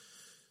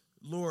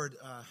Lord,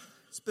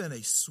 it's been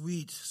a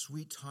sweet,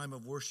 sweet time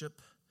of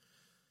worship.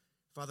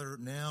 Father,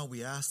 now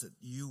we ask that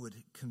you would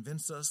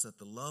convince us that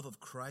the love of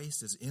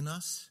Christ is in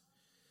us.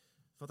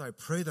 Father, I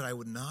pray that I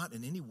would not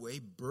in any way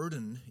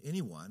burden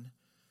anyone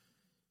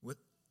with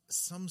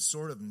some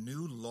sort of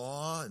new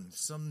law and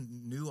some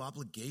new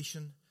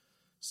obligation,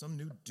 some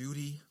new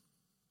duty,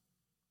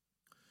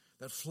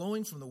 that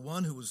flowing from the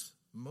one who was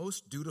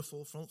most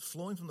dutiful,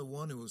 flowing from the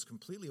one who was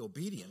completely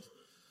obedient,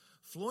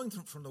 flowing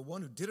from the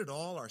one who did it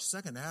all, our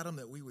second Adam,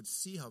 that we would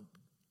see how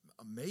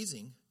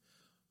amazing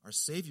our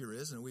Savior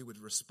is, and we would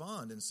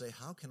respond and say,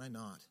 how can I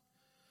not?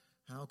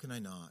 How can I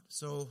not?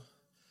 So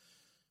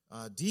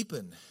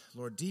deepen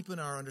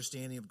our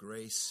understanding of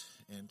grace,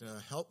 and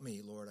help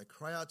me, Lord. I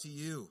cry out to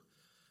you.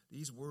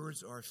 These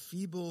words are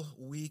feeble,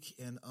 weak,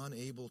 and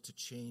unable to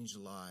change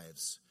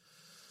lives.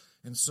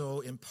 And so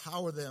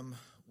empower them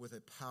with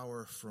a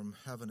power from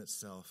heaven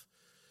itself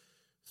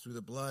through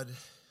the blood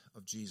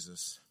of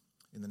Jesus.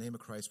 In the name of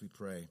Christ we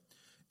pray.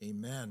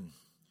 Amen.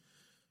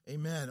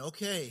 Amen.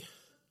 Okay.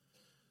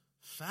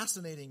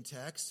 Fascinating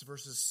text,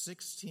 verses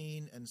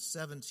 16 and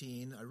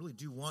 17. I really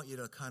do want you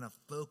to kind of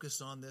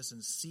focus on this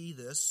and see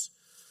this.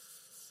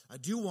 I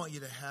do want you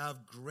to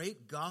have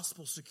great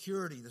gospel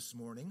security this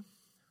morning.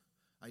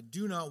 I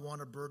do not want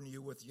to burden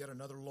you with yet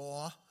another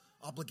law,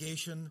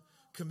 obligation,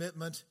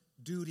 commitment,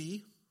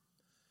 duty.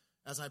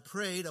 As I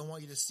prayed, I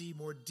want you to see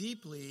more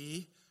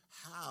deeply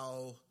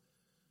how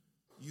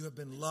you have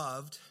been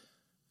loved.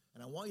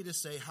 And I want you to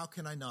say, how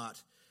can I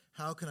not?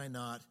 How can I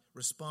not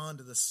respond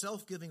to the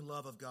self-giving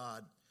love of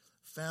God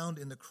found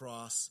in the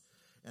cross?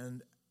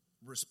 And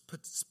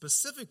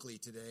specifically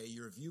today,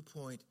 your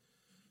viewpoint,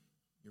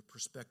 your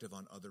perspective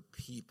on other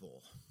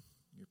people.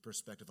 Your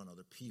perspective on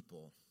other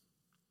people.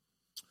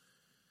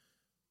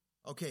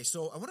 Okay,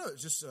 so I want to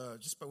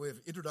just by way of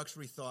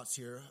introductory thoughts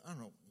here, I don't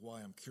know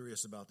why I'm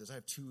curious about this. I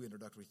have two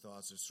introductory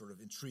thoughts that sort of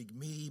intrigue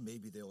me.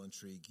 Maybe they'll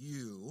intrigue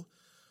you.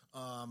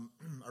 I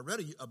read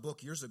a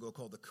book years ago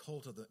called The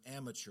Cult of the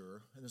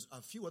Amateur, and there's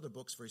a few other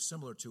books very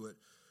similar to it.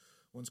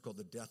 One's called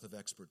The Death of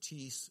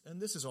Expertise,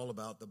 and this is all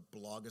about the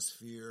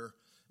blogosphere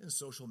and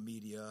social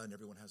media, and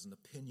everyone has an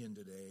opinion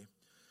today.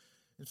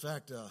 In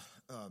fact,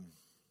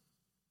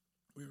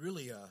 we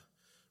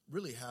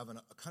really have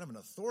a kind of an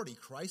authority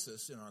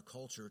crisis in our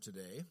culture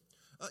today.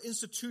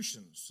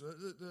 Institutions.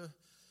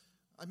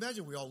 I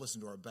imagine we all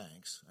listen to our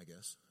banks, I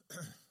guess.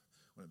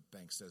 When a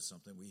bank says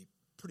something, we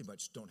pretty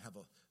much don't have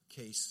a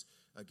case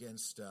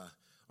against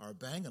our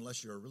bank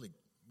unless you're a really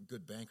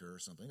good banker or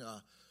something.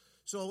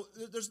 So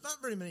there's not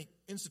very many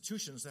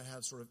institutions that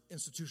have sort of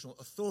institutional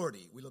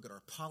authority. We look at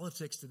our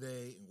politics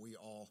today and we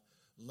all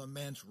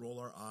lament, roll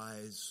our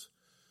eyes.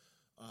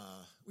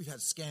 We've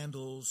had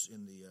scandals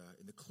in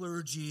the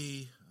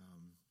clergy,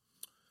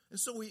 and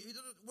so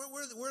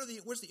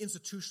where's the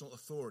institutional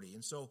authority?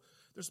 And so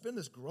there's been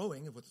this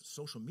growing with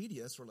social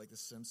media, sort of like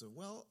this sense of,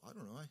 well, I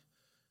don't know, I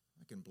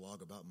can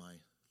blog about my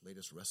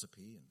latest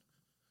recipe, and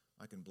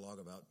I can blog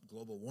about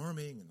global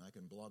warming, and I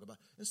can blog about...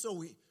 And so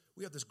we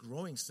have this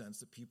growing sense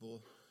that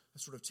people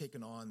have sort of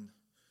taken on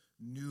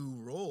new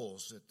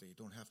roles, that they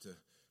don't have to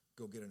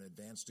go get an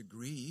advanced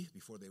degree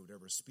before they would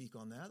ever speak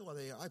on that. Well,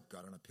 I've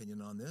got an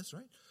opinion on this,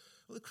 right?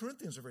 Well, the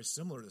Corinthians are very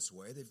similar this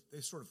way.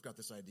 They've sort of got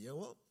this idea,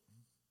 well,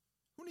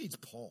 who needs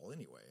Paul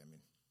anyway?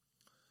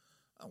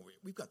 I mean,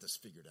 we've got this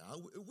figured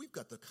out. We've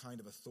got the kind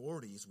of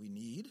authorities we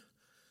need.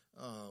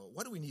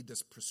 Why do we need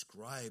this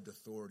prescribed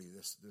authority,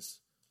 this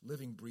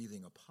living,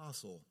 breathing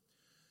apostle?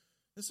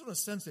 And so in a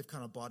sense, they've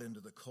kind of bought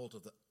into the cult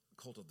of the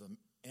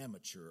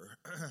amateur.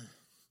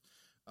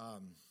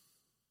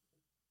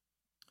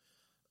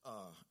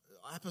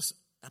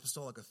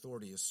 Apostolic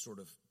authority has sort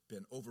of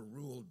been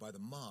overruled by the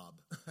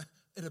mob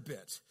in a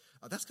bit.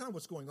 That's kind of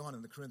what's going on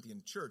in the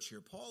Corinthian church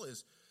here. Paul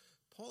is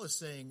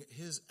saying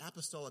his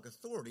apostolic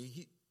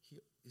authority,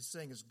 he's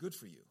saying is good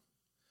for you.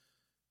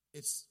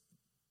 It's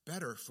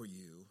better for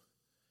you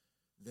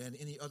than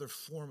any other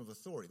form of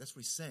authority. That's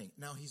what he's saying.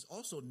 Now, he's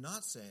also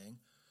not saying,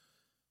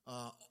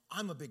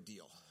 I'm a big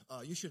deal.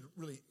 You should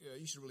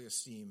really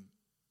esteem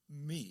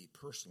me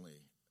personally.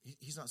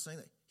 He's not saying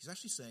that. He's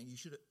actually saying you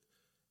should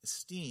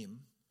esteem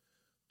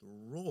the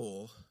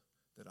role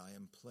that I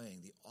am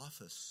playing, the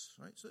office,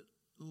 right? So a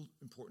little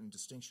important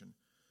distinction.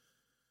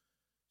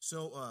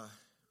 So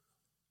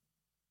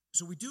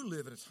we do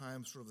live at a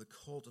time sort of the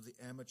cult of the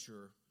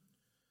amateur,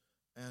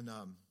 and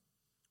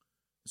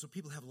so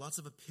people have lots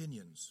of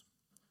opinions.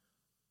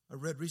 I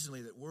read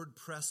recently that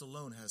WordPress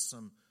alone has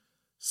some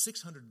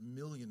 600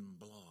 million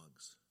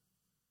blogs.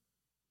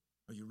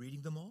 Are you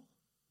reading them all?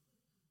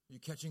 Are you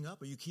catching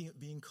up? Are you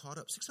being caught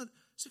up?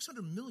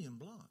 600 million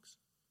blogs.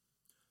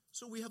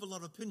 So we have a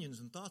lot of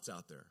opinions and thoughts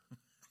out there.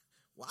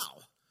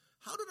 Wow.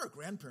 How did our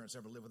grandparents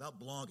ever live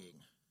without blogging?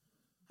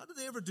 How did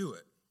they ever do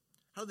it?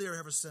 How did they ever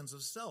have a sense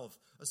of self,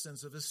 a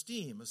sense of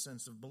esteem, a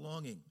sense of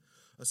belonging,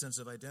 a sense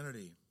of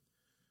identity?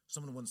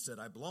 Someone once said,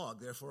 I blog,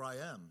 therefore I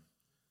am.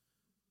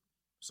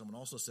 Someone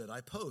also said,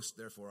 I post,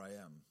 therefore I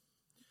am.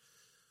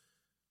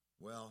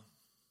 Well,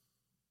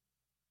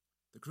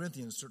 the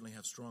Corinthians certainly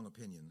have strong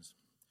opinions.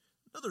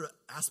 Another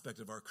aspect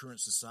of our current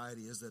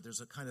society is that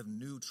there's a kind of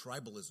new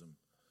tribalism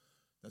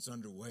that's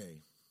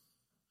underway.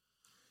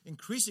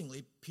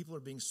 Increasingly, people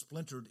are being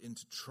splintered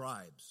into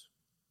tribes,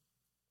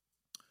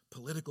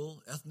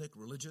 political, ethnic,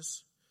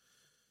 religious.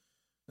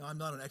 Now, I'm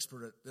not an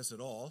expert at this at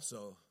all,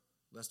 so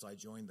lest I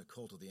join the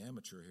cult of the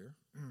amateur here.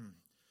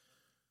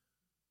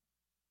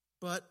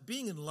 But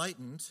being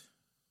enlightened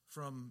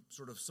from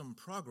sort of some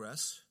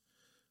progress,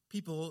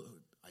 people,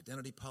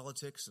 identity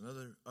politics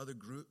and other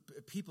group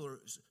people are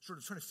sort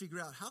of trying to figure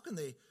out how can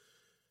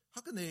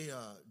they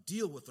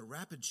deal with the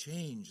rapid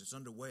change that's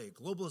underway,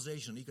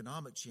 globalization,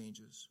 economic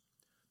changes,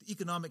 the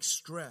economic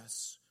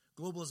stress.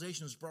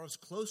 Globalization has brought us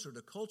closer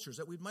to cultures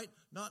that we might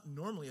not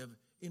normally have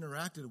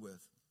interacted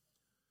with.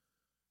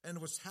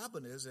 And what's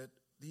happened is that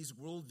these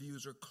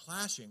worldviews are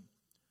clashing,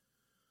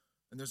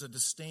 and there's a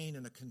disdain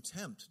and a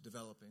contempt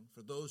developing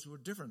for those who are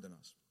different than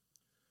us.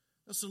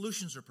 Now,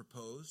 solutions are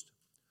proposed.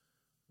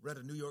 Read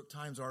a New York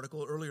Times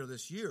article earlier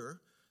this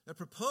year that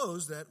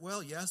proposed that,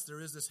 well, yes, there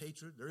is this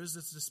hatred, there is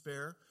this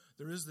despair,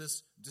 there is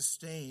this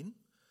disdain,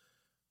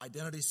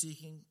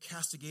 identity-seeking,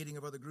 castigating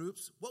of other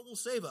groups. What will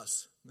save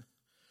us?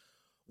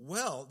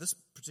 Well, this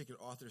particular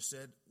author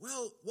said,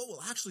 well, what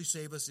will actually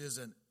save us is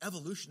an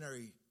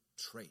evolutionary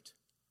trait.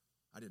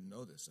 I didn't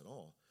know this at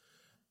all.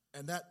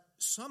 And that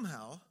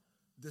somehow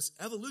this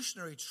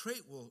evolutionary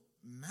trait will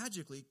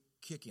magically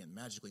kick in.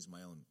 Magically is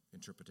my own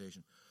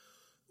interpretation.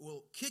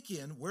 Will kick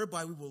in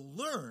whereby we will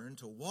learn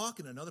to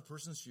walk in another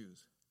person's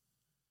shoes.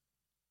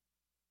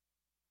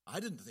 I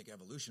didn't think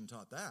evolution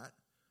taught that.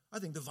 I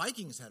think the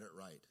Vikings had it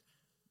right.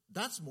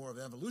 That's more of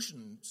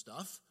evolution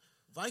stuff.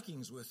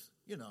 Vikings with,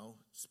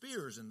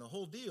 spears and the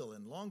whole deal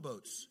and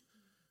longboats.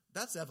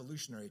 That's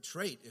evolutionary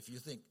trait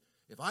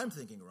if I'm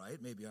thinking right,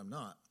 maybe I'm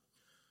not.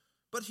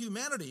 But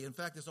humanity, in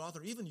fact, this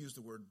author even used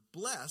the word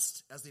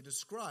blessed as they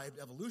described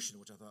evolution,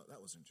 which I thought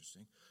that was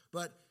interesting.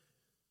 But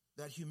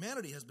that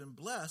humanity has been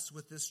blessed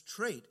with this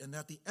trait and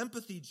that the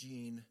empathy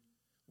gene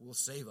will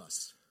save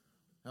us.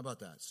 How about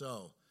that?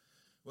 So,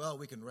 well,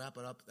 we can wrap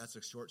it up. That's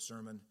a short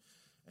sermon,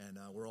 and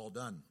we're all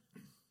done.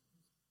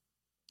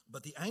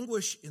 But the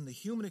anguish in the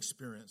human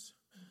experience,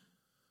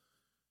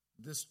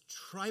 this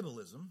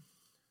tribalism,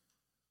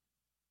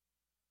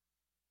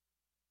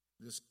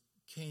 this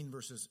Cain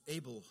versus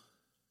Abel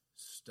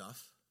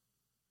stuff,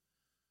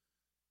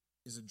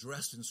 is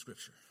addressed in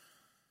Scripture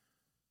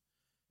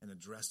and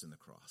addressed in the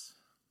cross.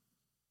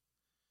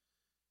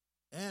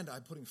 And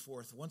I'm putting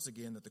forth once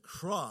again that the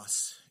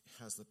cross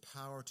has the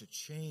power to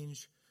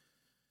change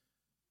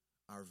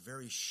our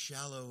very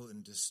shallow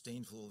and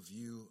disdainful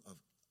view of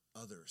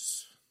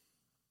others.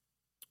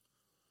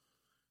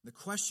 The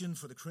question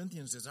for the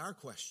Corinthians is our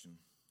question.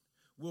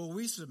 Will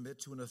we submit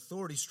to an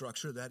authority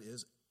structure that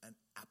is an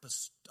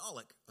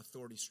apostolic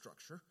authority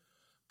structure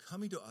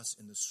coming to us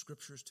in the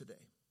Scriptures today?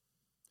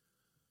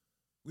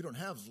 We don't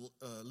have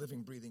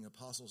living, breathing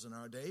apostles in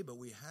our day, but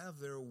we have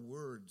their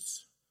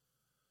words.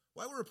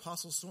 Why were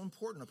apostles so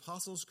important?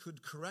 Apostles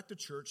could correct a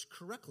church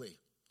correctly.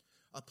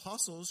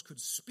 Apostles could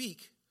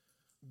speak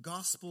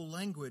gospel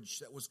language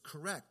that was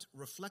correct,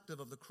 reflective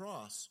of the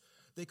cross.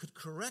 They could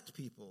correct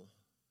people.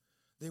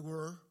 They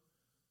were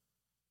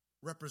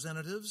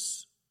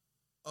representatives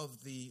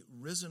of the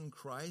risen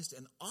Christ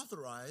and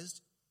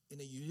authorized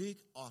in a unique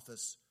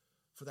office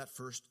for that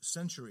first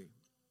century.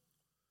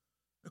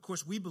 Of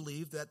course, we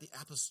believe that the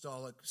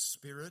apostolic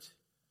spirit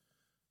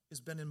has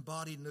been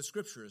embodied in the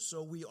Scriptures,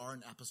 so we are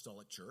an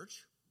apostolic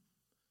church.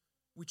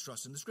 We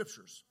trust in the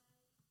Scriptures.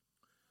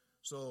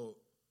 So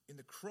in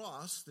the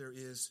cross, there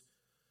is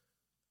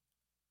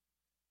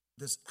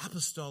this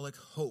apostolic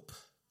hope.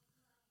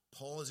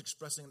 Paul is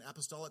expressing an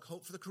apostolic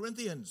hope for the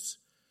Corinthians.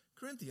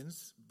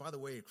 Corinthians, by the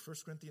way, 1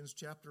 Corinthians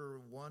chapter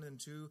 1 and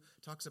 2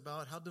 talks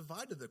about how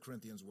divided the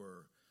Corinthians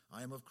were.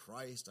 I am of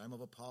Christ, I am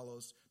of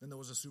Apollos. Then there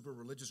was a super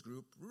religious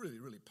group, really,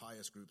 really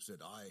pious group, said,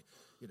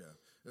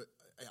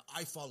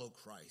 I follow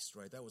Christ,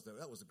 right? That was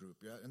the group,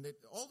 yeah. And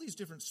all these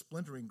different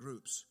splintering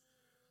groups.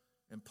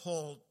 And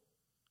Paul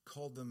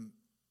called them,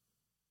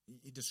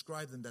 he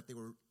described them that they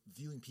were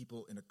viewing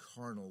people in a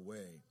carnal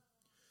way.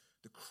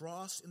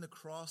 In the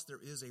cross, there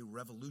is a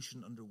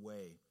revolution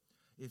underway.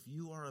 If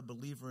you are a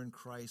believer in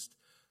Christ,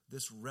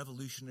 this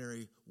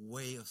revolutionary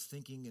way of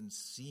thinking and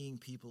seeing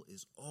people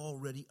is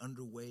already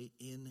underway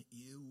in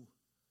you.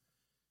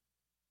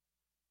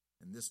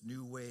 And this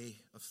new way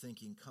of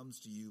thinking comes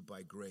to you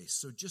by grace.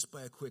 So just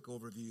by a quick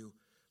overview,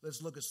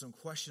 let's look at some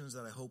questions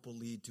that I hope will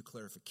lead to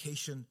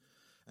clarification,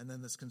 and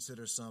then let's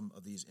consider some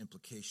of these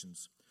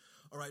implications.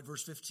 All right,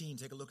 verse 15,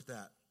 take a look at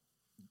that.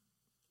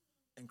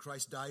 And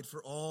Christ died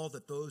for all,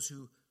 that those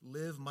who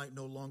live might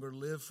no longer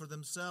live for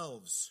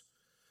themselves,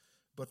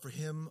 but for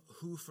him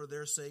who for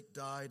their sake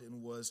died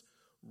and was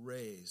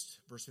raised.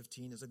 Verse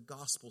 15 is a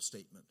gospel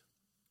statement.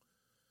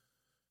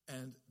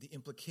 And the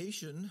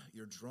implication,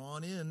 you're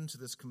drawn into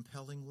this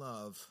compelling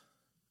love.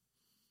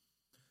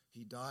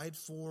 He died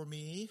for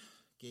me,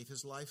 gave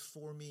his life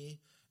for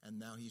me, and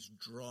now he's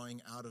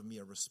drawing out of me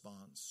a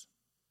response.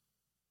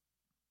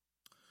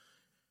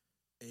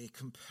 A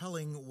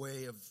compelling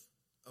way of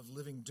of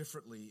living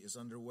differently is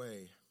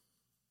underway.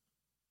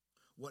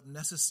 What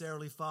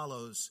necessarily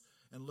follows,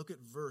 and look at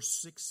verse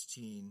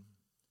 16.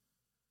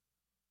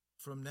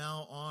 From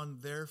now on,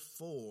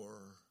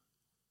 therefore,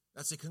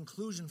 that's a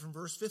conclusion from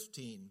verse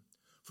 15.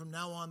 From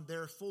now on,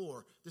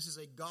 therefore, this is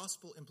a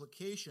gospel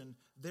implication.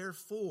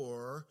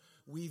 Therefore,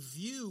 we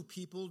view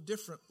people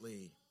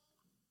differently.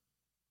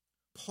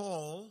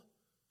 Paul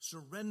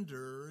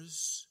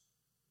surrenders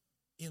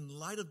in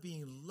light of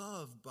being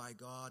loved by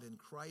God in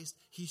Christ.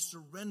 He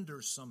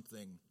surrenders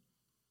something.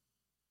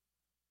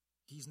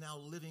 He's now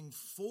living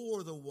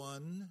for the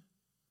one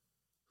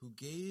who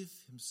gave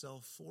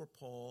himself for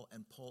Paul,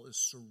 and Paul is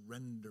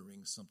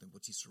surrendering something.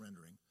 What's he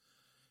surrendering?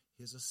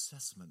 His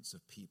assessments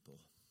of people.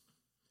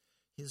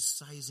 His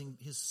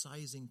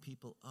sizing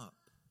people up.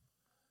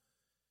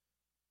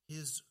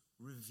 His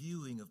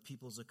reviewing of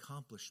people's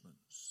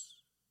accomplishments.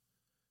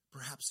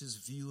 Perhaps his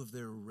view of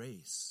their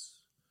race.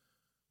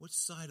 Which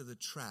side of the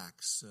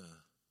tracks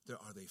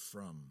are they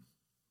from?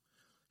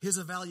 His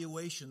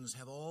evaluations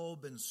have all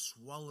been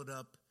swallowed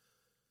up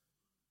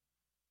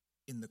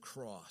in the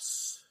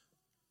cross.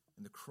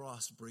 And the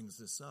cross brings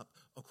this up.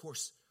 Of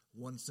course,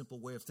 one simple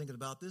way of thinking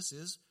about this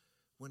is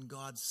when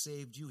God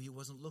saved you, he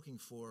wasn't looking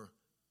for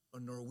a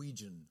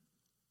Norwegian.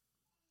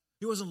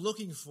 He wasn't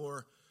looking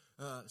for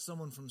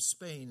someone from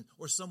Spain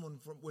or someone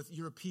with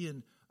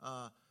European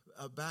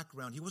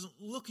background. He wasn't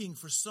looking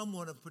for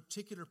someone of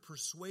particular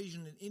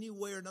persuasion in any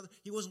way or another.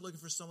 He wasn't looking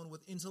for someone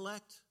with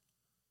intellect.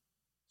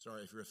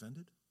 Sorry if you're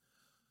offended.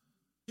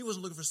 He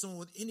wasn't looking for someone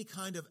with any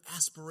kind of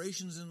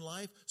aspirations in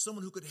life,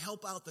 someone who could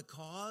help out the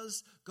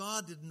cause.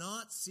 God did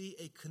not see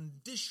a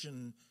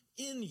condition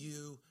in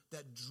you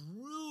that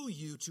drew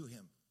you to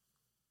him.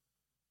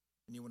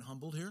 Anyone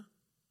humbled here?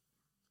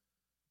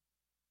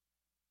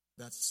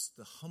 That's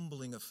the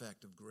humbling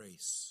effect of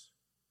grace.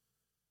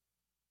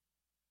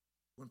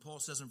 When Paul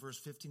says in verse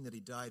 15 that he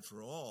died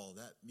for all,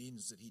 that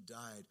means that he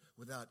died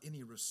without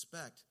any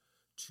respect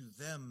to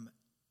them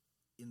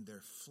in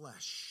their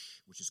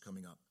flesh, which is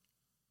coming up.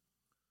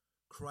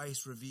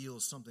 Christ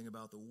reveals something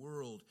about the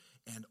world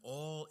and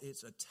all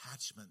its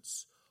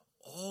attachments.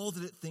 All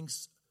that it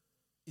thinks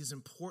is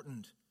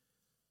important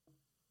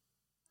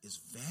is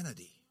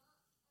vanity.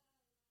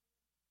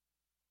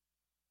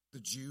 The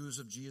Jews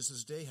of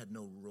Jesus' day had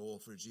no role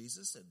for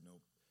Jesus, had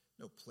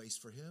no place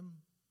for him.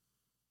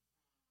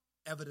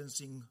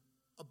 Evidencing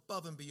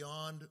above and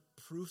beyond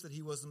proof that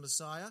he was the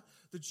Messiah,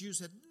 the Jews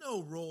had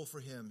no role for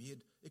him. He had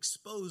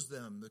exposed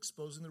them,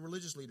 exposing the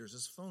religious leaders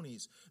as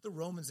phonies. The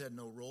Romans had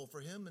no role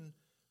for him and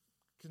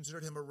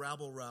considered him a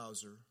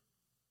rabble-rouser.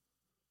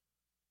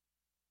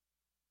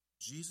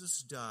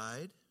 Jesus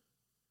died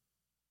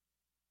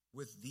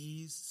with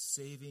these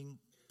saving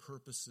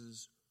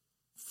purposes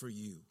for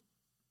you.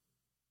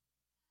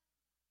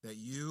 That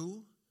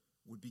you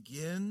would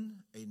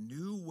begin a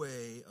new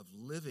way of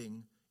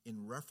living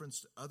in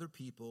reference to other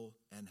people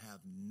and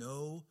have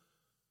no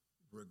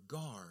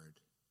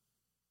regard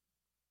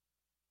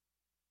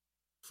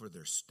for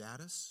their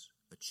status,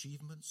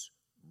 achievements,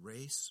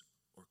 race,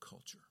 or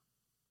culture.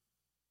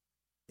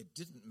 It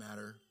didn't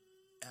matter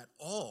at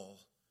all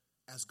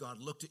as God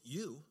looked at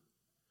you,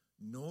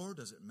 nor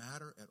does it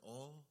matter at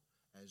all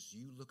as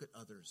you look at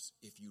others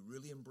if you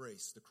really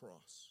embrace the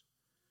cross.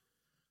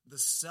 The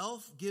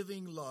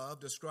self-giving love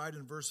described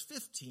in verse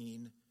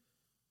 15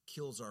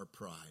 kills our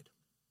pride.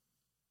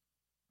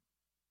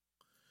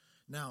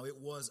 Now, it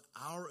was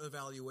our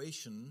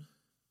evaluation.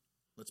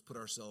 Let's put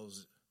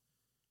ourselves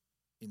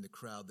in the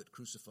crowd that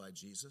crucified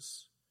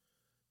Jesus.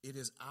 It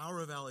is our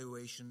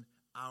evaluation,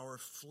 our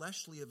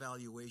fleshly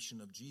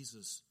evaluation of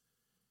Jesus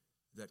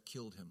that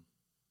killed him.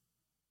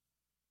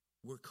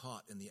 We're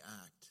caught in the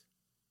act.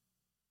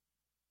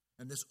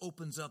 And this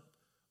opens up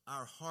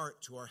our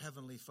heart to our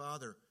Heavenly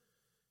Father.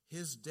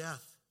 His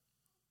death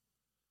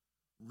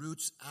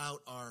roots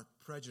out our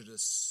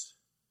prejudice.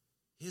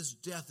 His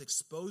death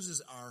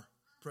exposes our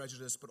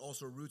prejudice, but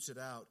also roots it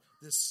out.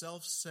 This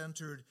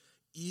self-centered,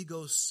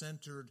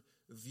 ego-centered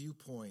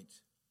viewpoint.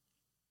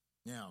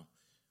 Now,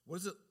 what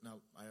is it? Now,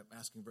 I am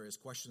asking various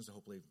questions to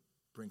hopefully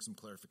bring some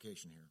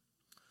clarification here.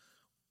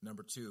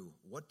 Number 2,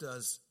 what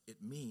does it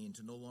mean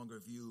to no longer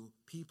view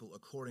people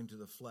according to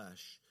the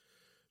flesh?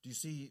 Do you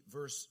see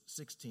verse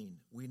 16?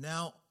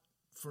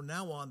 From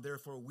now on,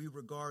 therefore, we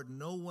regard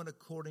no one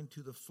according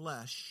to the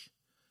flesh,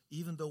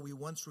 even though we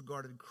once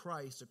regarded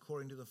Christ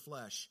according to the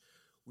flesh.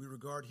 We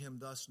regard him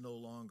thus no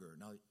longer.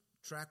 Now,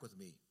 track with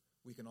me.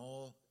 We can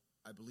all,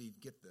 I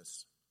believe, get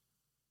this.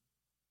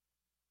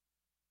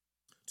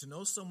 To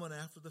know someone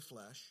after the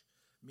flesh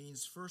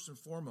means first and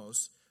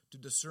foremost to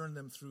discern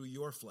them through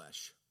your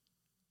flesh,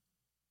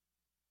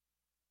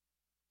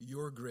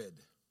 your grid.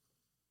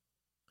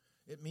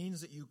 It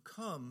means that you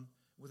come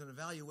with an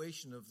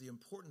evaluation of the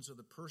importance of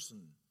the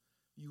person.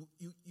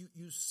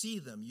 You see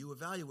them, you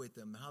evaluate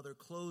them, how their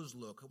clothes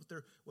look,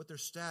 what their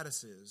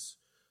status is.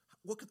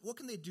 What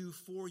can they do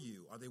for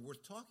you? Are they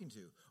worth talking to?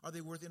 Are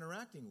they worth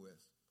interacting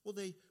with? Will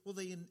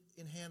they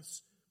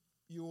enhance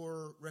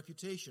your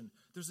reputation?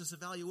 There's this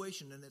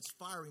evaluation, and it's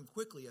firing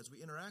quickly as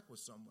we interact with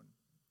someone.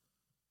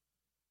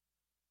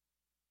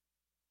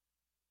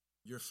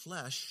 Your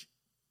flesh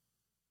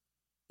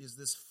is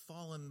this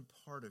fallen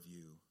part of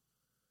you.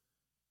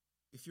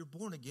 If you're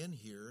born again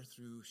here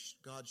through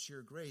God's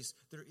sheer grace,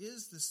 there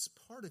is this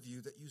part of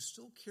you that you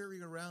still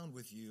carry around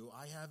with you.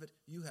 I have it,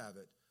 you have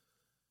it.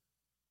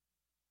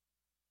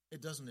 It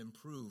doesn't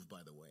improve, by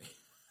the way.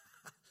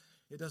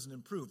 It doesn't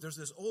improve. There's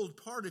this old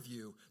part of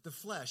you, the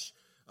flesh.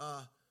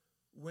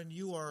 When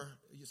you are,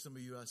 some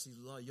of you, I see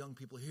a lot of young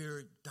people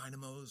here,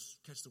 dynamos,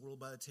 catch the world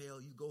by the tail,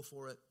 you go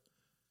for it.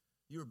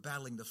 You're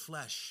battling the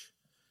flesh.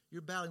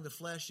 You're battling the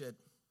flesh at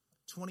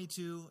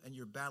 22, and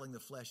you're battling the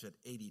flesh at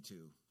 82.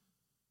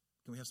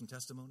 Can we have some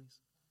testimonies?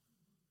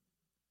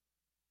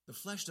 The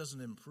flesh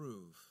doesn't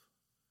improve.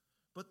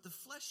 But the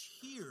flesh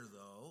here,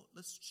 though,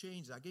 let's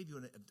change that. I gave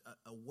you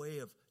a way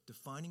of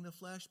defining the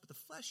flesh, but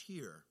the flesh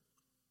here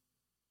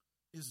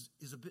is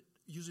a bit,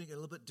 using it a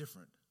little bit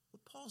different.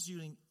 What Paul's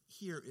using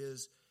here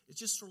is, it's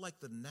just sort of like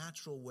the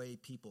natural way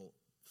people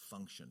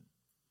function.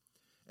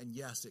 And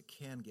yes, it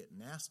can get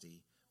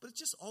nasty, but it's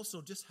just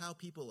also just how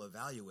people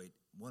evaluate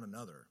one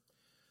another.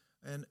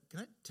 And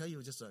can I tell you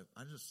I just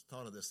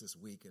thought of this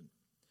week, and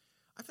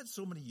I've had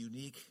so many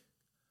unique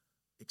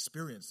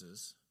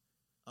experiences.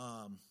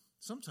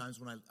 Sometimes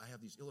when I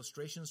have these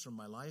illustrations from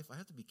my life, I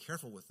have to be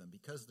careful with them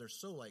because they're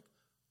so like,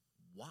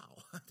 wow.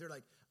 They're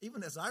like,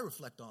 even as I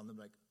reflect on them,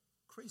 like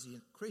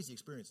crazy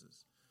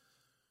experiences.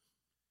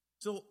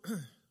 So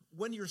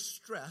when you're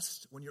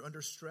stressed, when you're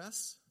under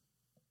stress,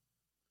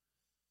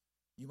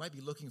 you might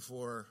be looking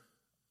for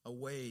a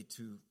way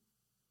to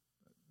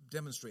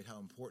demonstrate how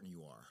important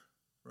you are,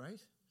 right?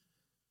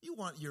 You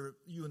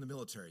in the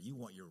military, you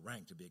want your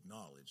rank to be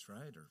acknowledged,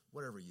 right? Or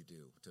whatever you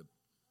do to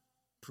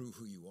prove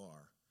who you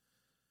are.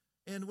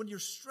 And when you're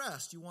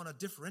stressed, you want to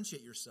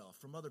differentiate yourself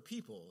from other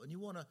people, and you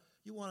want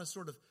to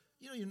sort of,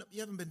 you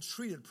haven't been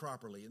treated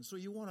properly, and so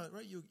you want to,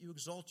 right? You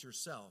exalt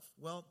yourself.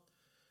 Well,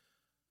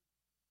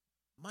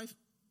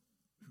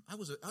 I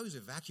was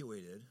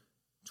evacuated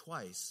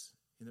twice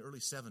in the early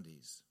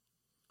 70s.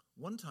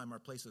 One time, our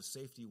place of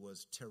safety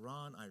was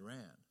Tehran,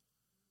 Iran.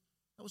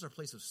 That was our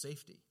place of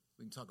safety.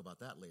 We can talk about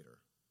that later.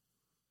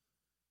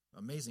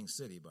 Amazing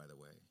city, by the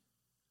way.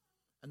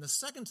 And the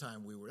second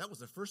time that was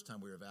the first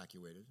time we were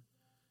evacuated.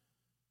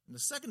 And the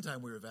second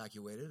time we were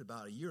evacuated,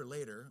 about a year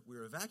later, we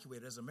were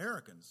evacuated as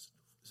Americans,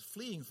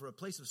 fleeing for a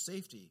place of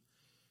safety.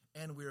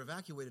 And we were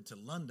evacuated to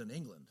London,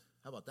 England.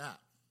 How about that?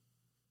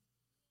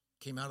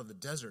 Came out of the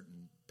desert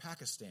in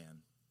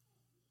Pakistan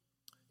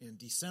in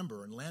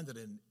December and landed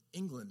in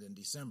England in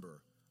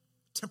December.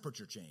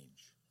 Temperature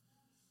change.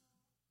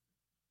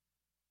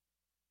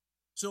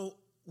 So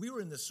we were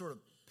in this sort of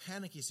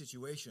panicky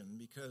situation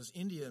because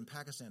India and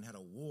Pakistan had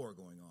a war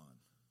going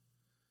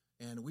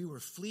on. And we were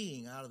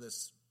fleeing out of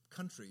this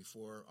country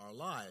for our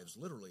lives,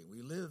 literally.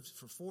 We lived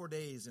for 4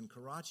 days in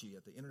Karachi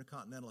at the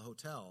Intercontinental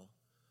Hotel.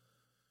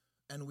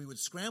 And we would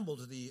scramble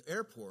to the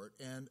airport,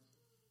 and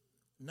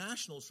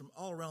nationals from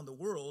all around the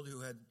world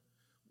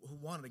who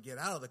wanted to get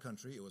out of the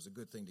country, it was a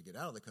good thing to get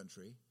out of the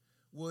country,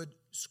 would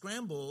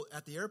scramble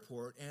at the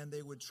airport, and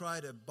they would try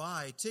to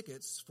buy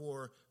tickets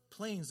for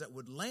planes that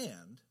would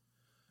land,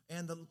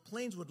 and the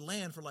planes would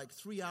land for like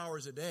 3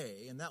 hours a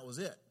day, and that was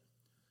it.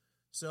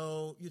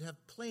 So you'd have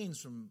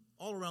planes from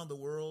all around the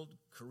world,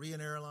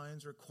 Korean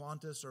Airlines or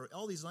Qantas or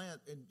all these land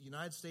in the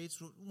United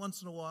States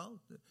once in a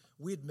while.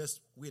 We had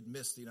missed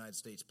the United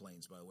States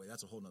planes, by the way.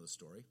 That's a whole other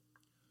story.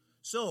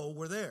 So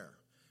we're there.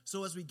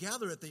 So as we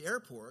gather at the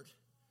airport,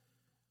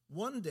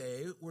 one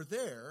day we're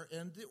there,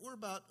 and it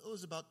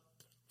was about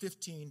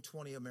 15,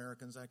 20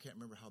 Americans. I can't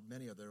remember how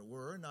many there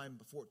were, and I'm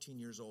 14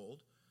 years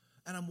old.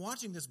 And I'm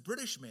watching this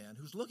British man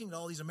who's looking at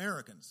all these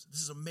Americans.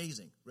 This is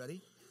amazing.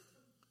 Ready?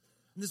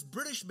 And this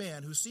British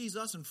man who sees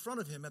us in front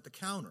of him at the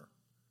counter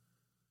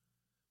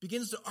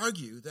begins to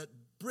argue that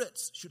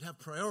Brits should have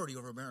priority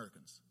over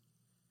Americans.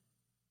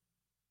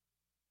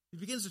 He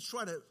begins to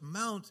try to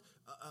mount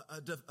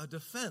a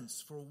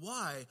defense for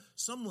why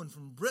someone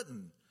from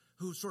Britain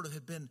who sort of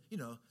had been,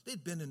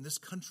 they'd been in this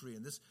country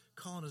and this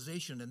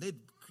colonization and they'd,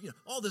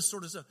 all this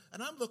sort of stuff.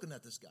 And I'm looking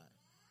at this guy,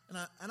 and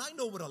I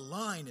know what a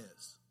line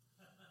is.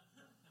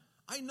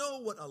 I know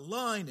what a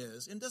line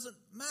is, and it doesn't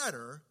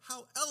matter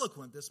how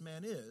eloquent this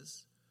man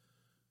is,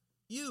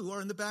 you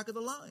are in the back of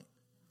the line.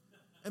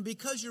 And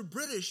because you're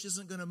British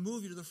isn't going to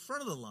move you to the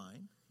front of the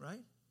line, right?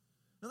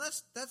 Now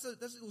that's an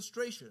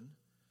illustration.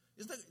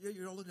 Isn't that,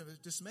 you're all looking at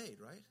it dismayed,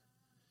 right?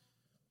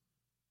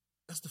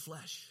 That's the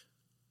flesh.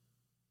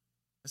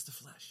 That's the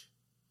flesh.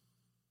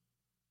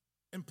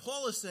 And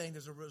Paul is saying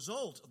as a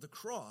result of the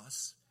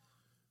cross,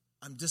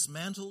 I'm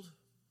dismantled,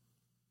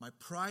 my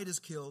pride is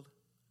killed.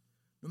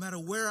 No matter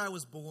where I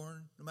was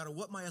born, no matter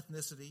what my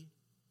ethnicity,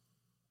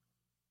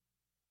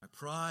 my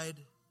pride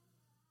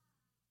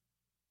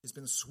has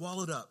been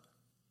swallowed up,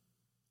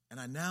 and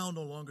I now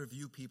no longer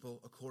view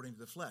people according to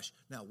the flesh.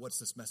 Now, what's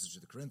this message to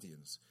the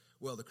Corinthians?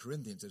 Well, the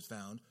Corinthians had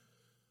found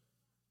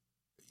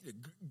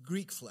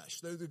Greek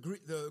flesh.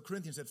 The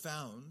Corinthians had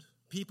found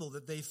people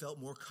that they felt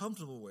more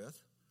comfortable with,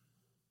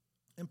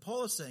 and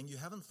Paul is saying you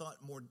haven't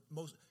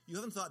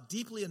thought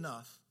deeply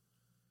enough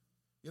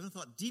You haven't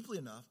thought deeply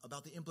enough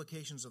about the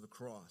implications of the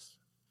cross.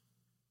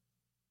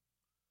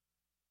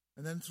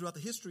 And then throughout the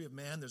history of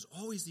man, there's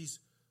always these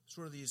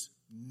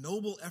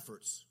noble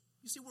efforts.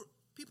 You see,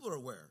 people are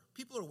aware.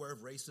 People are aware of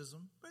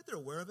racism, right? They're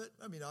aware of it.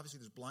 I mean, obviously,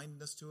 there's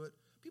blindness to it.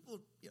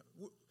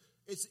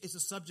 It's a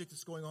subject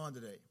that's going on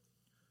today.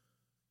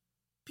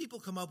 People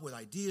come up with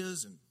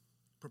ideas and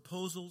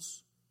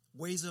proposals,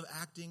 ways of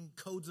acting,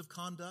 codes of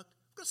conduct.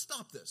 We've got to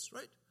stop this,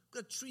 right?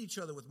 We've got to treat each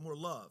other with more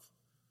love.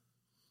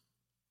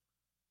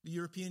 The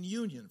European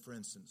Union, for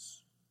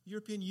instance. The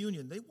European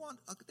Union, they want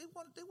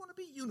to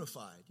be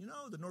unified. You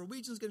know, the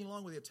Norwegians getting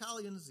along with the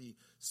Italians, the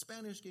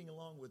Spanish getting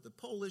along with the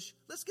Polish.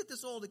 Let's get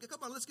this all together.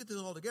 Come on, let's get this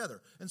all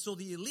together. And so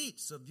the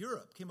elites of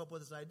Europe came up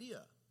with this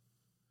idea.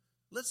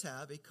 Let's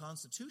have a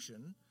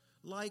constitution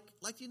like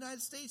the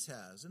United States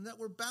has, and that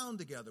we're bound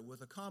together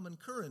with a common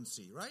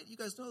currency, right? You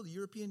guys know the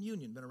European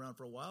Union, been around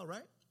for a while,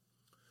 right?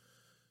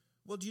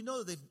 Well, do you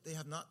know that they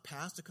have not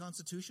passed a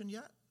constitution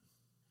yet?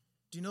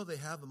 Do you know they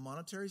have a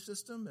monetary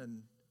system?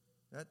 And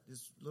that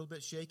is a little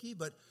bit shaky,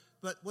 but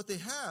what they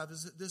have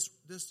is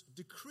this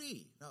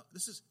decree. Now,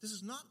 this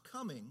is not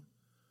coming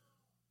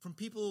from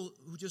people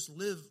who just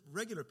live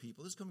regular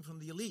people. This is coming from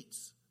the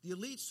elites. The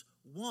elites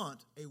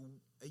want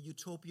a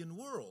utopian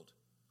world.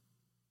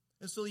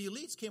 And so the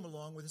elites came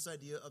along with this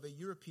idea of a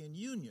European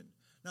Union.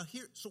 Now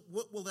so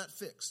what will that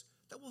fix?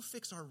 That will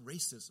fix our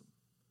racism.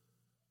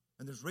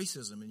 And there's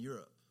racism in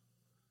Europe.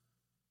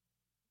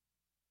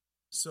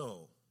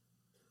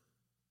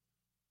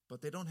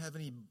 But they don't have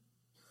any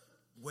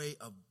way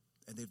of,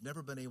 and they've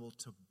never been able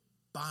to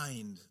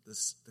bind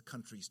the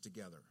countries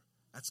together.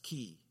 That's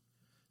key.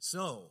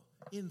 So,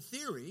 in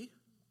theory,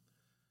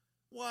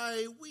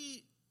 why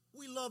we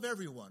love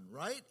everyone,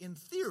 right? In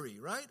theory,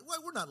 right? Why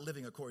we're not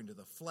living according to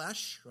the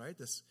flesh, right?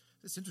 This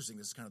is interesting.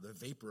 This is kind of the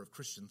vapor of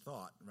Christian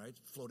thought, right?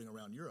 Floating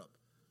around Europe.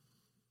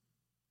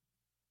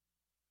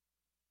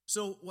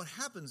 So what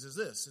happens is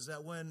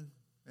that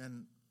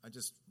and I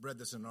just read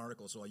this in an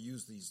article, so I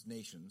use these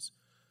nations.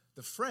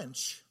 The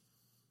French,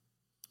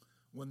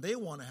 when they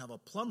want to have a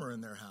plumber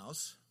in their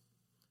house,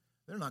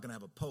 they're not going to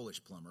have a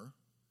Polish plumber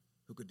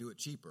who could do it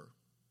cheaper.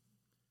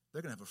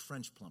 They're going to have a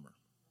French plumber.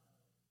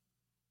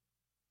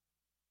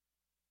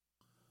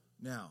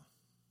 Now,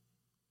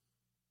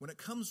 when it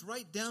comes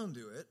right down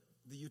to it,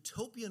 the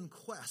utopian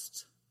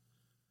quest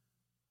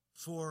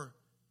for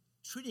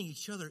treating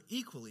each other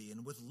equally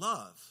and with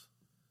love,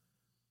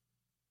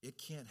 it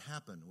can't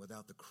happen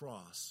without the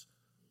cross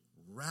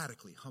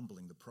radically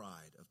humbling the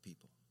pride of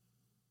people.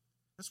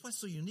 That's why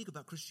it's so unique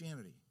about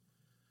Christianity.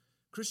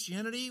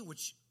 Christianity,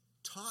 which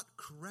taught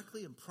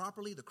correctly and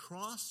properly the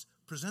cross,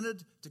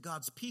 presented to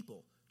God's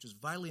people, which is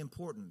vitally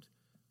important.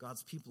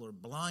 God's people are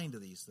blind to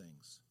these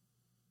things.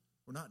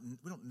 We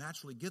don't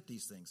naturally get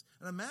these things.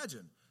 And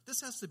imagine, this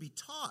has to be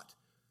taught.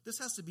 This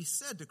has to be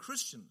said to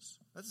Christians.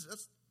 That's kind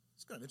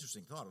of an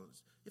interesting thought. You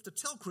have to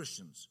tell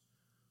Christians,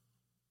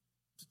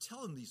 to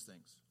tell them these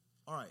things.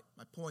 All right,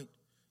 my point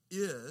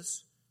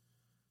is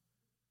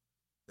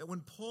that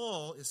when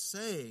Paul is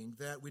saying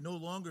that we no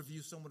longer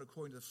view someone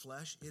according to the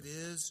flesh, it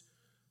is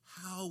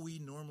how we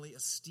normally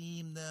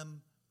esteem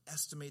them,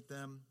 estimate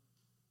them.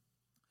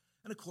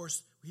 And of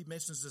course, he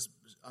mentions this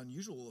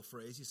unusual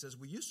phrase. He says,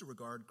 we used to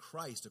regard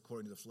Christ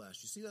according to the flesh.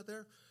 You see that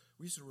there?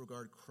 We used to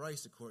regard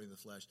Christ according to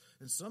the flesh.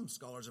 And some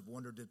scholars have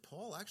wondered, did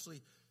Paul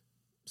actually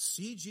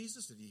see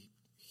Jesus? Did he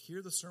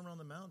hear the Sermon on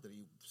the Mount? Did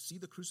he see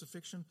the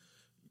crucifixion?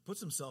 He puts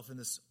himself in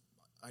this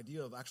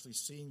idea of actually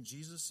seeing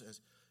Jesus as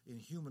in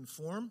human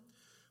form.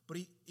 But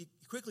he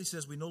quickly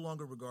says we no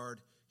longer regard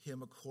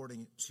him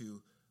according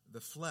to the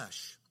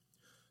flesh,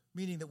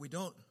 meaning that we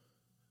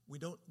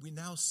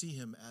now see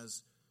him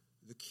as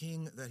the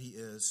king that he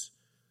is.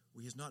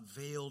 He is not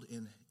veiled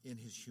in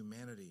his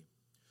humanity.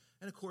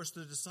 And of course,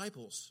 the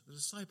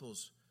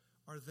disciples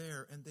are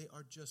there, and they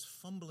are just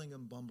fumbling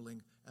and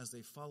bumbling as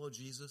they follow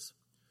Jesus.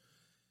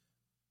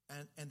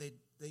 And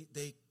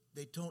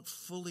they don't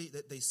fully,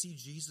 they see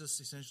Jesus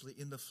essentially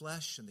in the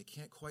flesh, and they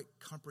can't quite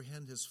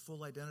comprehend his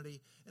full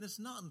identity. And it's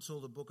not until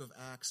the book of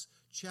Acts,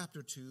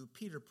 chapter 2,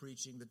 Peter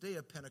preaching, the day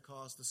of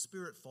Pentecost, the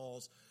Spirit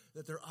falls,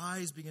 that their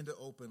eyes begin to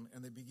open,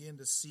 and they begin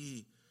to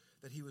see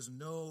that he was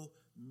no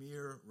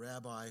mere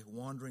rabbi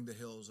wandering the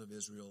hills of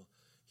Israel.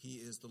 He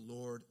is the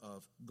Lord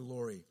of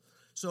glory.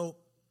 So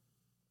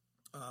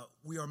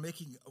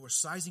we're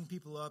sizing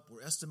people up,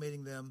 we're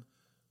estimating them,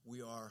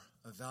 we are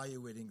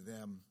evaluating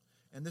them.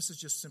 And this is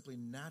just simply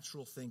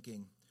natural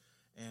thinking,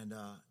 and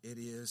it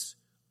is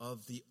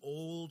of the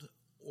old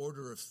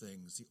order of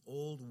things, the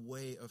old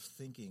way of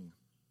thinking.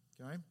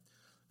 Okay?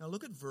 Now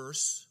look at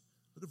verse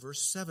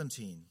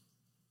 17.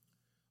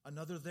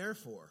 Another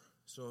therefore.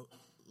 So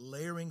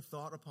layering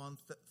thought upon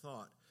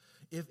thought.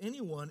 If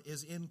anyone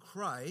is in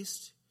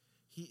Christ,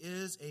 he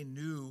is a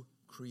new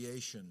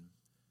creation.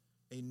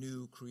 A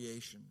new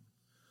creation.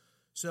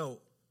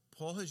 So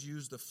Paul has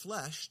used the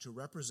flesh to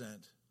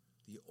represent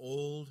the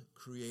old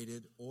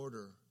created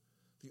order,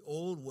 the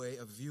old way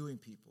of viewing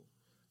people.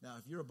 Now,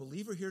 if you're a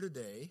believer here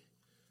today,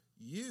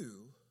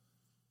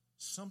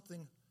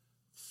 something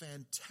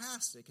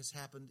fantastic has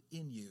happened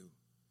in you.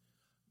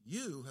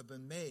 You have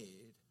been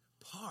made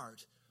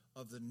part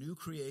of the new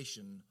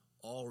creation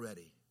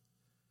already.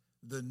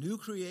 The new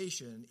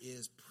creation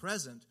is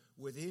present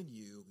within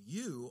you.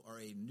 You are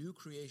a new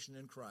creation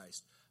in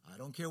Christ. I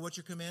don't care what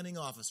your commanding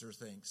officer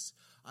thinks.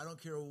 I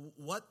don't care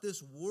what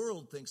this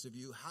world thinks of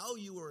you, how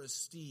you are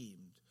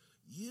esteemed.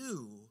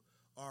 You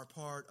are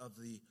part of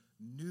the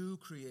new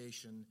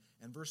creation.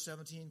 And verse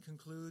 17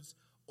 concludes,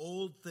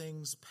 old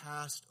things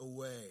passed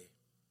away.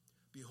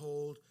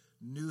 Behold,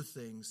 new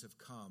things have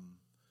come.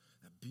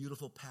 A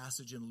beautiful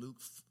passage in 2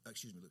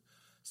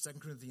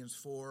 Corinthians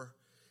 4.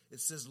 It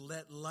says,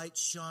 let light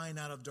shine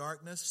out of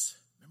darkness.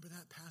 Remember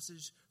that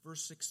passage,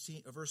 verse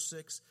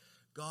 6?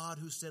 God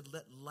who said,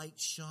 let light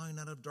shine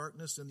out of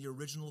darkness in the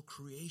original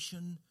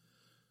creation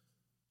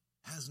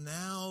has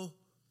now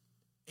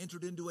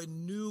entered into a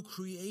new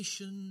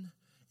creation,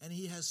 and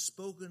he has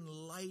spoken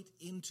light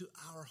into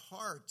our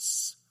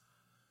hearts.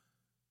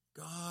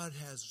 God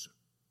has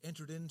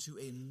entered into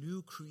a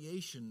new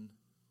creation.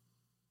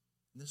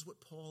 And this is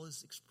what Paul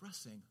is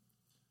expressing.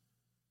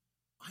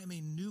 I am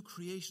a new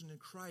creation in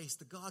Christ.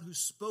 The God who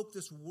spoke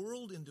this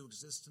world into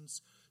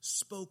existence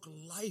spoke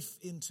life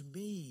into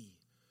me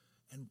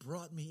and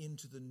brought me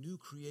into the new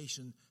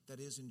creation that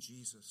is in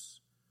Jesus.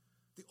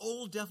 The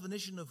old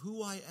definition of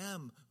who I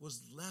am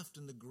was left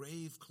in the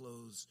grave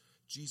clothes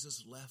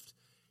Jesus left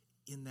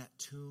in that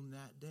tomb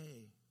that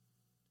day.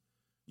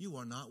 You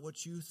are not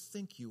what you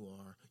think you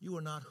are. You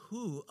are not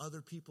who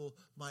other people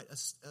might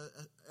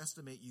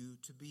estimate you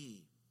to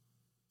be.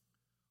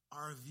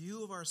 Our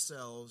view of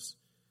ourselves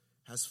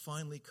has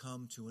finally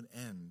come to an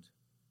end.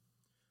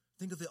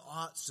 Think of the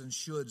oughts and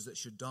shoulds that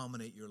should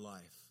dominate your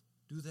life.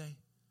 Do they?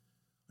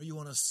 Are you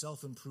on a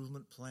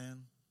self-improvement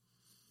plan?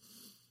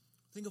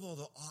 Think of all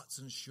the oughts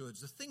and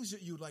shoulds, the things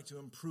that you would like to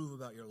improve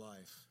about your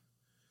life.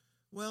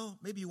 Well,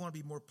 maybe you want to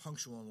be more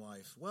punctual in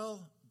life.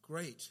 Well,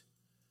 great.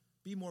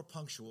 Be more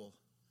punctual.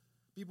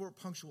 Be more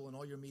punctual in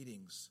all your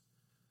meetings.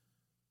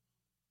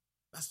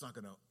 That's not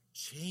going to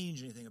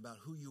change anything about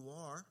who you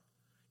are.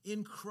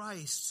 In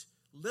Christ,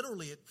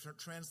 literally it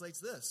translates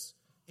this.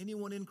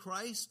 Anyone in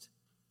Christ,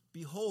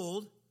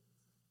 behold,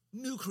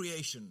 new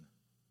creation.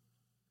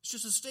 It's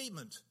just a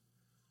statement.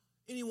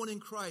 Anyone in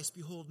Christ,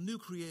 behold, new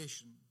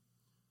creation.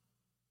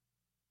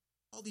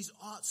 All these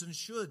oughts and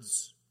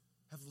shoulds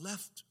have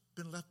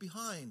been left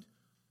behind.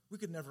 We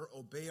could never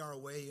obey our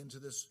way into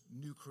this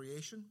new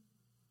creation.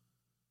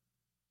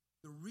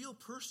 The real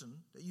person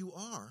that you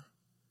are,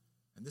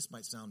 and this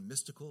might sound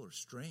mystical or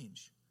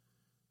strange,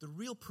 the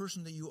real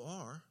person that you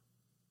are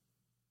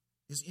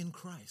is in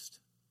Christ.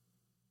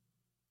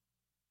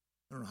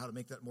 I don't know how to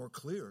make that more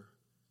clear,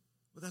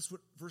 but that's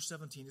what verse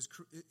 17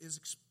 is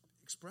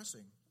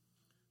expressing.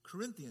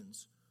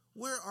 Corinthians,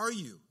 where are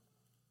you?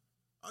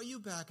 Are you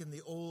back in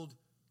the old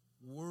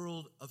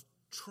world of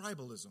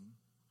tribalism?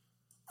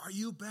 Are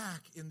you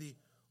back in the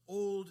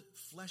old,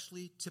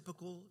 fleshly,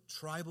 typical,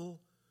 tribal,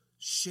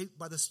 shaped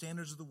by the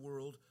standards of the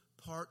world,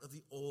 part of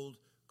the old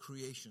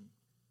creation?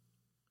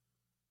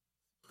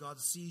 God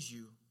sees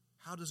you.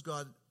 How does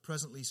God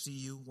presently see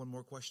you? One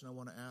more question I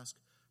want to ask.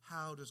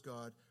 How does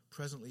God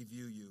presently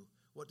view you?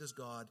 What does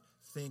God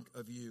think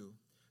of you?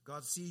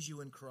 God sees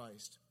you in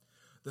Christ.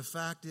 The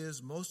fact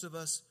is, most of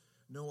us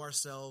know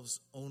ourselves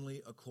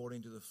only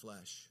according to the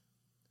flesh.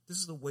 This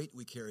is the weight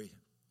we carry.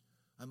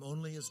 I'm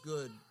only as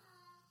good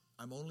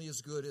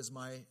as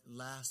my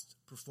last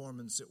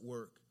performance at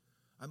work.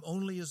 I'm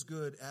only as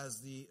good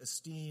as the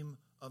esteem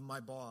of my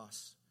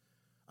boss.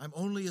 I'm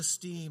only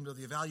esteemed of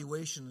the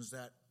evaluations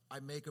that I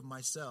make of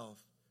myself.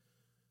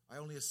 I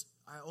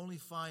only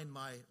find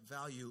my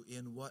value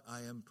in what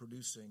I am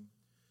producing.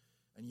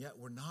 And yet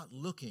we're not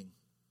looking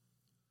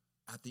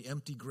at the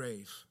empty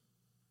grave.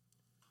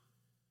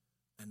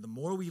 And the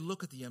more we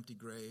look at the empty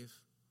grave,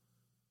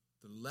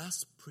 the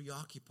less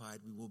preoccupied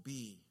we will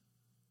be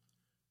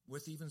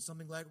with even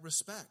something like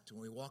respect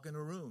when we walk in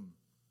a room.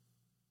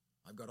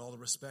 I've got all the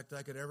respect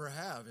I could ever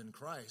have in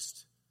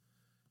Christ.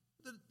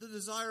 The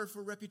desire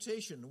for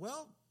reputation.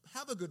 Well,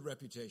 have a good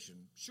reputation.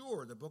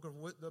 Sure, the book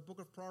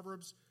of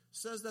Proverbs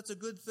says that's a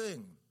good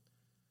thing.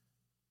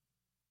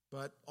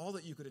 But all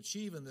that you could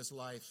achieve in this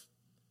life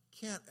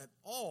can't at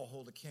all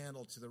hold a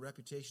candle to the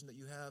reputation that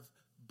you have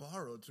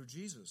borrowed through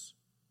Jesus.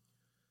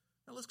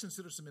 Now let's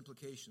consider some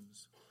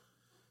implications.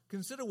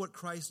 Consider what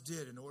Christ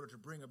did in order to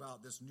bring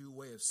about this new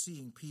way of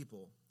seeing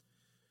people.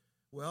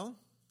 Well,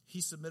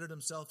 he submitted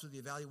himself to the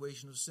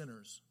evaluation of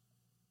sinners.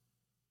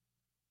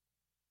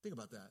 Think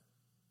about that.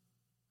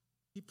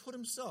 He put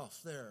himself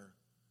there,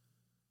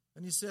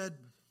 and he said,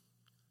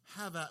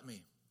 have at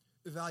me,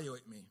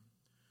 evaluate me.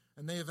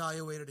 And they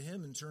evaluated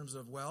him in terms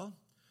of, well,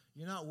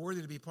 you're not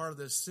worthy to be part of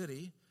this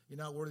city. You're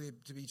not worthy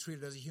to be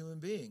treated as a human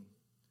being.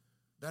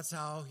 That's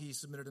how he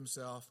submitted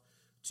himself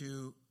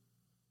to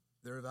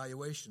their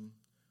evaluation.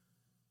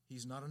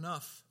 He's not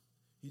enough.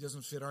 He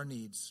doesn't fit our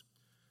needs.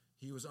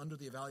 He was under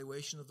the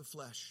evaluation of the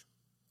flesh,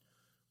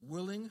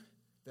 willing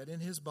that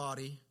in his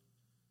body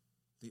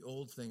the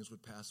old things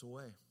would pass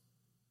away,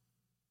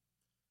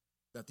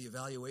 that the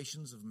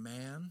evaluations of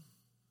man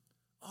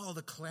all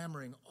the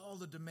clamoring, all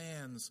the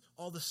demands,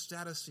 all the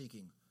status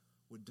seeking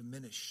would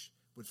diminish,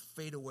 would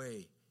fade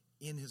away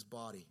in his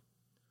body.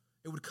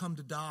 It would come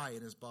to die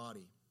in his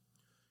body.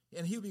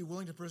 And he would be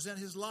willing to present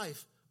his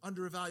life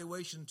under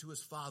evaluation to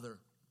his Father.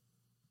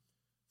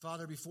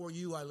 Father, before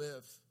you I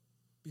live.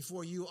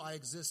 Before you I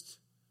exist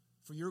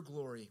for your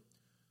glory.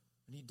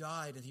 And he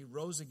died and he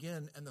rose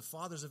again, and the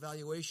Father's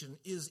evaluation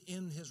is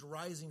in his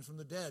rising from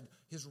the dead.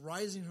 His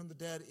rising from the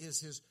dead is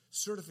his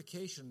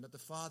certification that the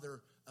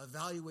Father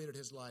evaluated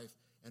his life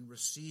and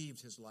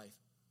received his life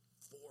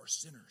for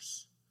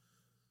sinners.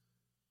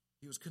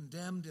 He was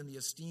condemned in the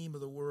esteem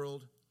of the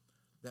world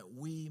that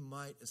we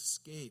might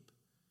escape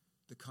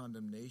the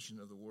condemnation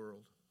of the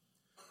world.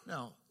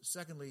 Now,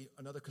 secondly,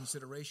 another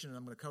consideration, and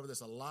I'm going to cover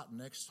this a lot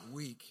next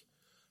week.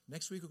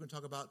 Next week we're going to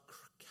talk about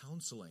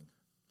counseling.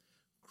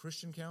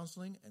 Christian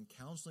counseling and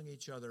counseling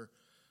each other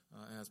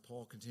as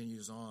Paul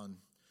continues on.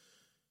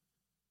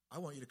 I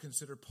want you to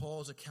consider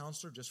Paul as a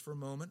counselor just for a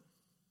moment.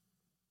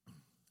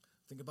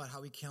 Think about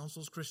how he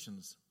counsels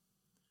Christians.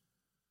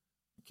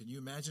 Can you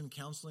imagine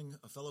counseling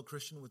a fellow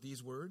Christian with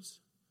these words?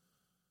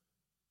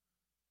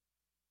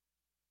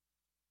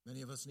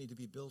 Many of us need to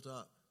be built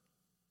up.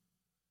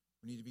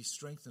 We need to be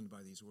strengthened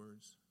by these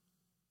words.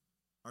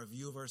 Our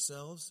view of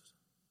ourselves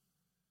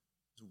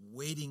is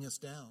weighting us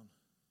down.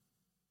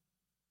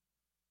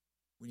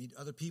 We need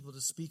other people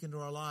to speak into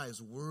our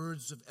lives,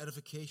 words of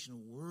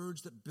edification,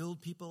 words that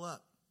build people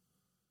up.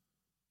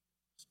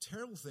 It's a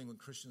terrible thing when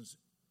Christians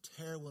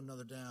tear one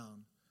another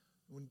down,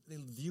 when they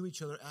view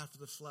each other after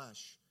the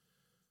flesh,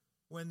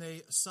 when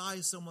they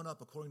size someone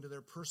up according to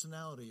their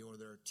personality or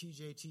their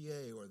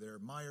TJTA or their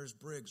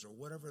Myers-Briggs or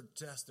whatever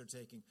test they're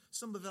taking,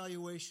 some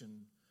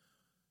evaluation.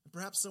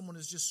 Perhaps someone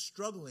is just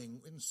struggling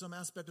in some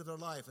aspect of their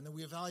life, and then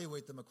we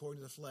evaluate them according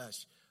to the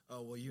flesh.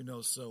 Oh, well, you know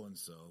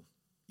so-and-so.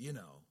 You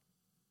know.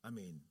 I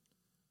mean,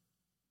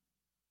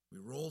 we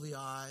roll the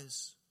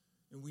eyes,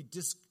 and we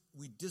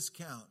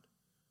discount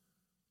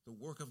the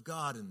work of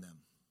God in them.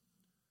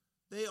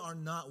 They are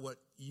not what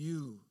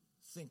you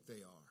think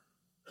they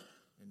are,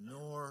 and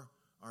nor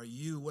are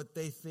you what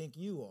they think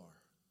you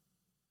are.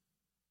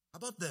 How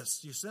about this?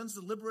 Do you sense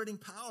the liberating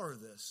power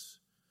of this?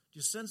 Do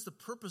you sense the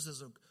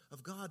purposes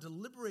of God to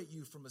liberate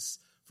you from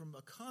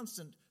a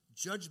constant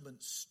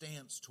judgment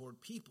stance toward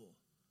people?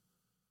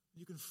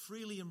 You can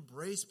freely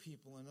embrace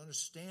people and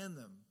understand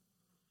them.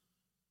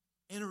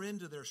 Enter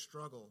into their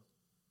struggle.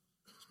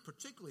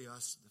 Particularly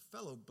us, the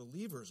fellow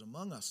believers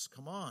among us.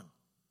 Come on.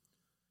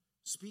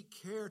 Speak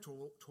care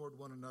toward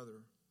one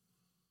another.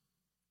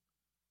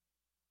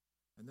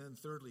 And then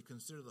thirdly,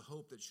 consider the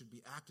hope that should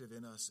be active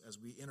in us as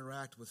we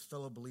interact with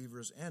fellow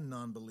believers and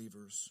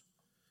non-believers.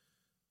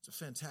 It's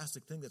a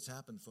fantastic thing that's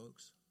happened,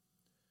 folks.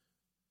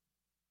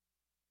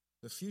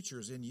 The future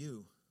is in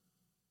you.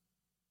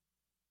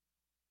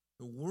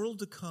 The world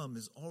to come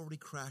has already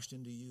crashed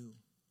into you.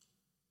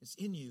 It's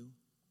in you.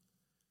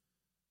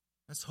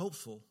 That's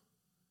hopeful.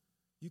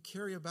 You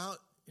carry about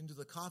into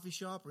the coffee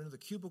shop or into the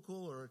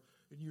cubicle or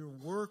in your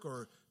work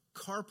or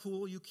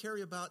carpool, you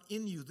carry about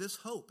in you this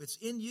hope. It's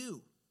in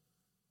you.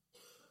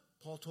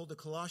 Paul told the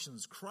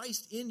Colossians,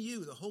 Christ in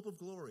you, the hope of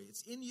glory.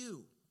 It's in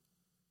you.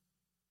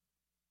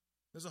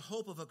 There's a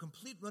hope of a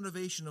complete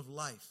renovation of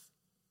life.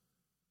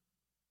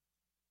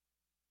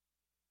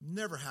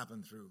 Never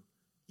happened through,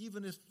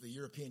 even if the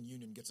European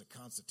Union gets a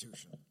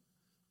constitution.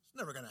 It's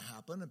never going to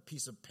happen. A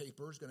piece of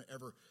paper is going to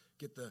ever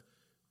get the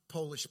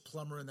Polish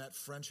plumber in that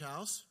French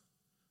house.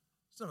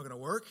 It's never going to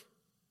work.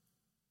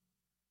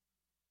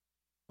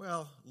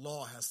 Well,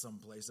 law has some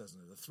place, doesn't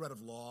it? The threat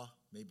of law,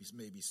 maybe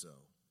so.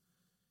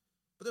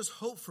 But there's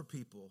hope for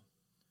people.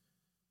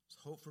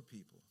 There's hope for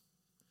people.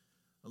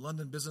 A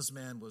London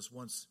businessman was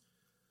once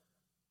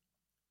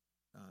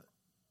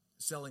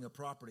selling a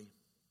property.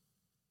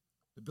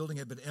 The building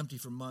had been empty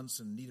for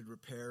months and needed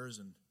repairs,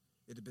 and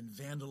it had been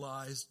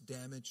vandalized,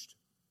 damaged,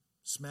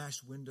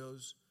 smashed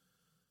windows.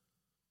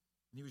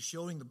 And he was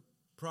showing the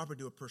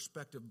property to a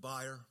prospective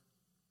buyer.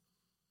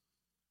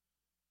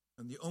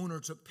 And the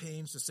owner took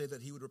pains to say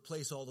that he would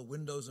replace all the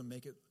windows and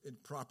make it in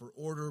proper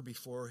order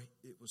before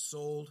it was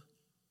sold.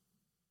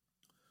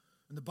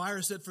 And the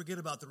buyer said, forget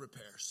about the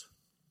repairs.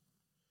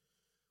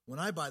 When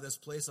I buy this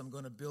place, I'm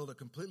going to build a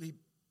completely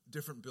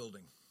different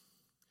building.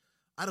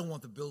 I don't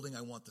want the building,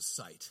 I want the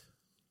site.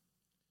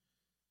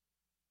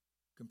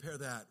 Compare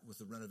that with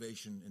the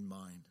renovation in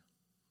mind.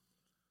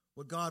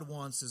 What God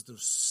wants is the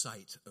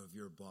site of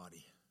your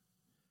body.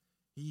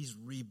 He's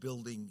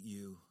rebuilding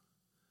you.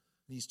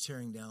 He's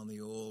tearing down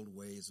the old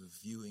ways of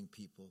viewing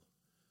people.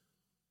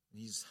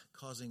 And He's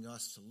causing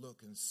us to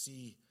look and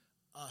see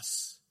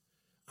us,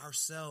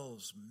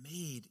 ourselves,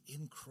 made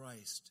in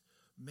Christ,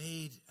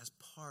 made as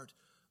part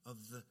of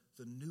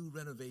the new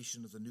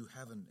renovation of the new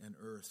heaven and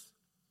earth.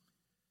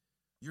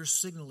 You're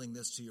signaling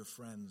this to your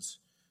friends.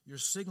 You're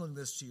signaling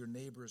this to your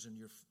neighbors and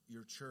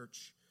your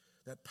church,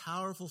 that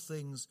powerful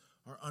things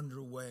are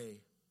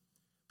underway.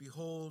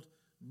 Behold,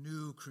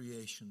 new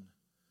creation.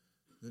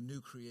 The new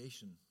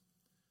creation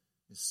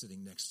is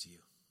sitting next to you.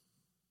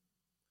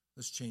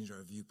 Let's change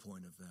our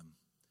viewpoint of them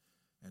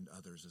and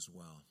others as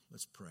well.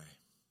 Let's pray.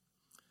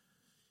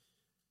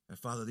 And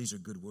Father, these are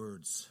good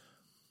words.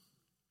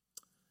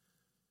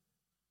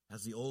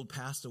 Has the old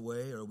passed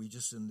away, or are we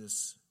just in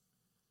this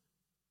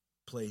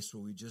place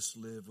where we just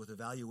live with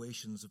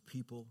evaluations of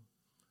people?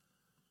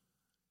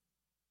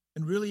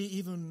 And really,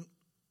 even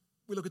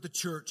we look at the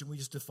church and we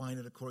just define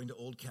it according to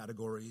old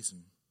categories,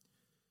 and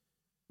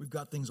we've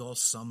got things all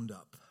summed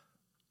up.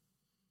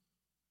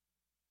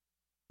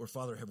 Or,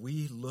 Father, have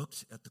we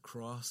looked at the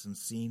cross and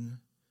seen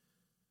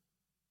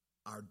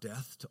our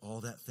death to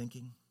all that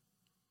thinking?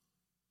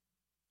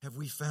 Have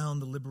we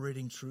found the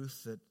liberating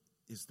truth that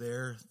is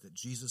there, that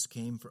Jesus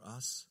came for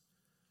us,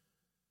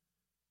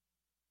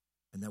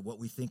 and that what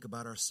we think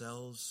about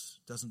ourselves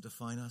doesn't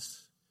define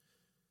us?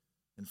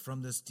 And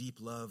from this deep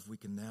love, we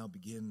can now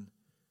begin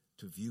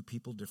to view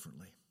people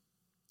differently.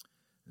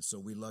 And so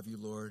we love you,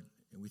 Lord,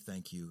 and we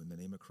thank you. In the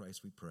name of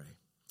Christ we pray.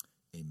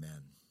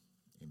 Amen.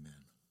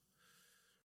 Amen.